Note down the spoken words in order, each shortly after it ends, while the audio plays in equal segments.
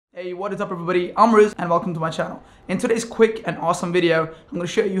Hey, what is up everybody? I'm Riz and welcome to my channel. In today's quick and awesome video, I'm going to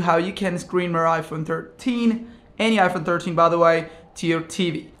show you how you can screen mirror iPhone 13, any iPhone 13 by the way, to your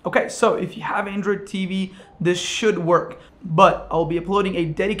TV. Okay, so if you have Android TV, this should work. But I'll be uploading a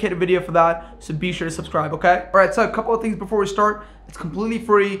dedicated video for that, so be sure to subscribe, okay? Alright, so a couple of things before we start. It's completely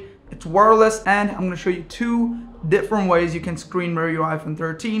free, it's wireless, and I'm going to show you two different ways you can screen mirror your iPhone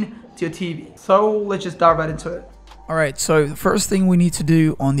 13 to your TV. So let's just dive right into it. Alright, so the first thing we need to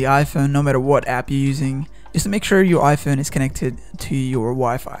do on the iPhone, no matter what app you're using, is to make sure your iPhone is connected to your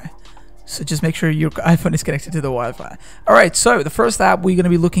Wi-Fi. So just make sure your iPhone is connected to the Wi-Fi. Alright, so the first app we're going to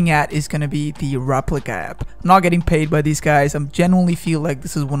be looking at is going to be the Replica app. I'm not getting paid by these guys. I genuinely feel like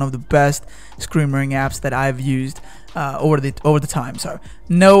this is one of the best screen mirroring apps that I've used over the time. So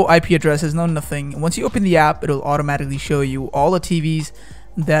no IP addresses, no nothing. Once you open the app, it'll automatically show you all the TVs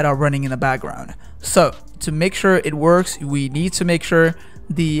that are running in the background. So to make sure it works, we need to make sure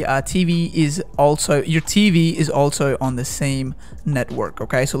the your TV is also on the same network.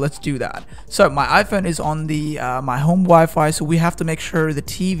 Okay, so let's do that. So my iPhone is on the my home Wi-Fi, so we have to make sure the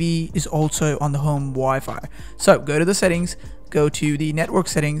TV is also on the home Wi-Fi. So go to the settings, go to the network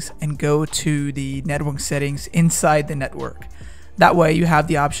settings, and go to the network settings inside the network. That way you have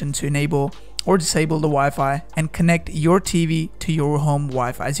the option to enable or disable the Wi-Fi and connect your TV to your home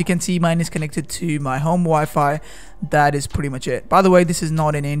Wi-Fi. As you can see, mine is connected to my home Wi-Fi. That is pretty much it. By the way, this is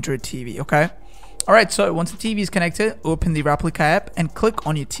not an Android TV, okay? Alright, so once the TV is connected, open the Replica app and click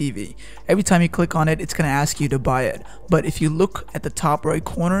on your TV. Every time you click on it, it's going to ask you to buy it. But if you look at the top right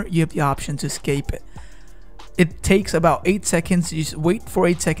corner, you have the option to escape it. It takes about 8 seconds. You just wait for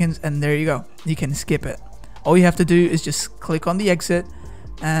 8 seconds and there you go. You can skip it. All you have to do is just click on the exit.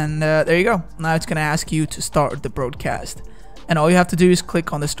 And there you go. Now it's going to ask you to start the broadcast. And all you have to do is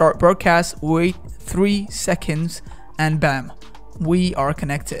click on the start broadcast, wait 3 seconds, and bam, we are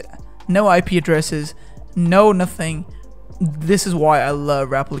connected. No IP addresses, no nothing. This is why I love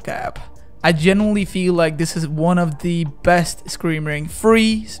Replica app. I genuinely feel like this is one of the best screen mirroring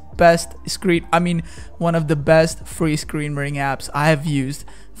one of the best free screen mirroring apps I have used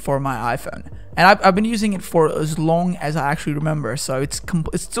for my iPhone. And I've been using it for as long as I actually remember, so it's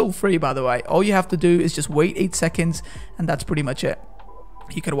still free, by the way. All you have to do is just wait 8 seconds, and that's pretty much it.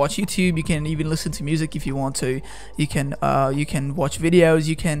 You can watch YouTube, you can even listen to music if you want to. You can watch videos,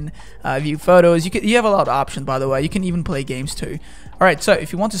 you can view photos. You have a lot of options, by the way. You can even play games too. Alright, so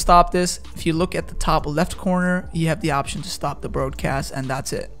if you want to stop this, if you look at the top left corner, you have the option to stop the broadcast, and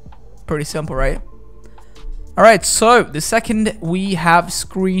that's it. Pretty simple, right? Alright, so the second, we have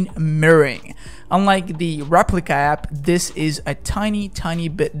screen mirroring. Unlike the Replica app, this is a tiny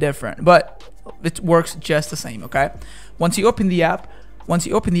bit different, but it works just the same, okay? Once you open the app,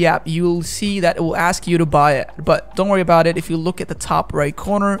 you'll see that it will ask you to buy it, but don't worry about it. If you look at the top right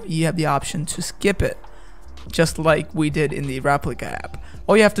corner, you have the option to skip it, just like we did in the Replica app.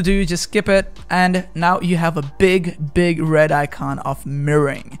 All you have to do is just skip it, and now you have a big red icon of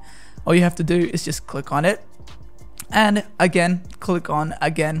mirroring. All you have to do is just click on it, and again click on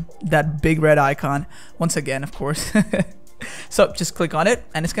that big red icon once again, of course. So just click on it,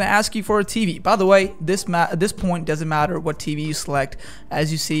 and it's going to ask you for a TV. By the way, this point doesn't matter what TV you select.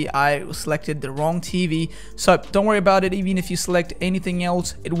 As you see, I selected the wrong TV, so don't worry about it. Even if you select anything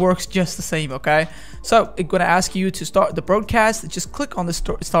else, it works just the same, okay? So it's going to ask you to start the broadcast. Just click on the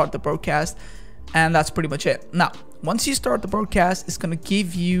start the broadcast, and that's pretty much it. Now once you start the broadcast, it's going to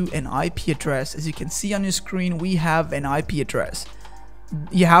give you an IP address. As you can see on your screen, we have an IP address.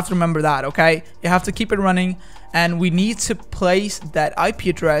 You have to remember that, okay? You have to keep it running, and we need to place that IP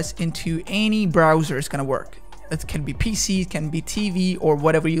address into any browser. It's gonna work. It can be PC, it can be TV, or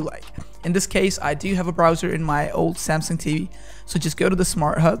whatever you like. In this case, I do have a browser in my old Samsung TV, so just go to the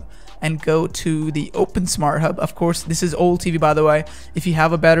Smart Hub and go to the Open Smart Hub. Of course, this is old TV, by the way. If you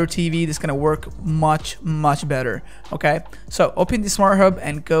have a better TV, this is gonna work much better, okay? So open the Smart Hub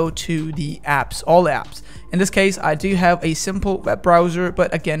and go to the apps, all apps. In this case, I do have a simple web browser,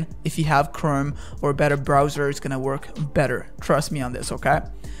 but again, if you have Chrome or a better browser, it's gonna work better. Trust me on this, okay?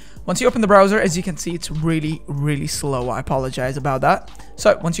 Once you open the browser, as you can see, it's really slow. I apologize about that.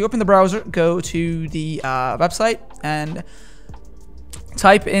 So once you open the browser, go to the website and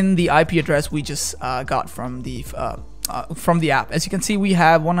type in the IP address we just got from the app. As you can see, we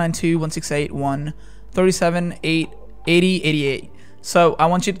have 192.168.137.880.88. So I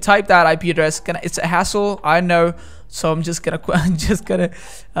want you to type that IP address. It's a hassle, I know. So I'm just gonna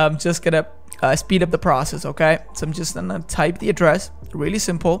speed up the process, okay? So I'm just gonna type the address. Really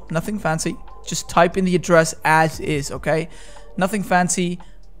simple, nothing fancy. Just type in the address as is, okay? Nothing fancy.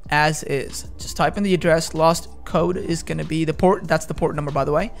 as is. Just type in the address. Lost code is going to be the port. That's the port number, by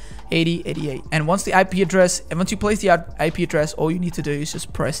the way, 8088. And once the IP address, and once you place the IP address, all you need to do is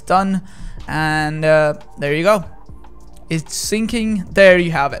just press done, and there you go. It's syncing. There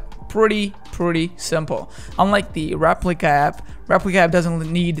you have it. Pretty simple. Unlike the Replica app,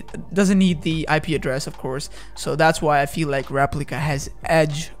 doesn't need the IP address, of course. So that's why I feel like Replica has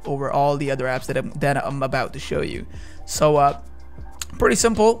edge over all the other apps that I'm about to show you. So pretty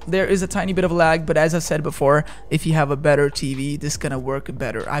simple. There is a tiny bit of lag, but as I said before, if you have a better TV, this is gonna work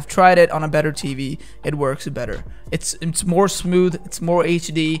better. I've tried it on a better TV. It works better. It's more smooth. It's more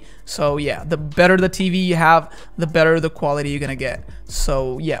HD. So yeah, the better the TV you have, the better the quality you're gonna get.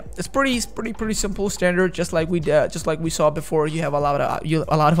 So yeah, it's pretty simple, standard, just like we saw before. You have a lot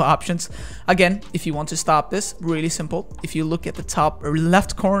of options. Again, if you want to stop this, really simple. If you look at the top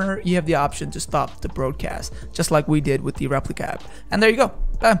left corner, you have the option to stop the broadcast, just like we did with the Replica app. And there you go.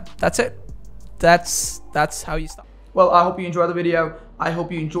 That's it. That's how you stop. Well, I hope you enjoyed the video. I hope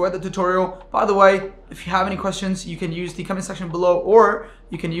you enjoyed the tutorial. By the way, if you have any questions, you can use the comment section below, or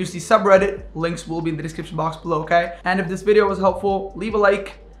you can use the subreddit. Links will be in the description box below, okay? And if this video was helpful, leave a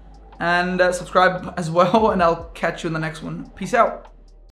like and subscribe as well, and I'll catch you in the next one. Peace out.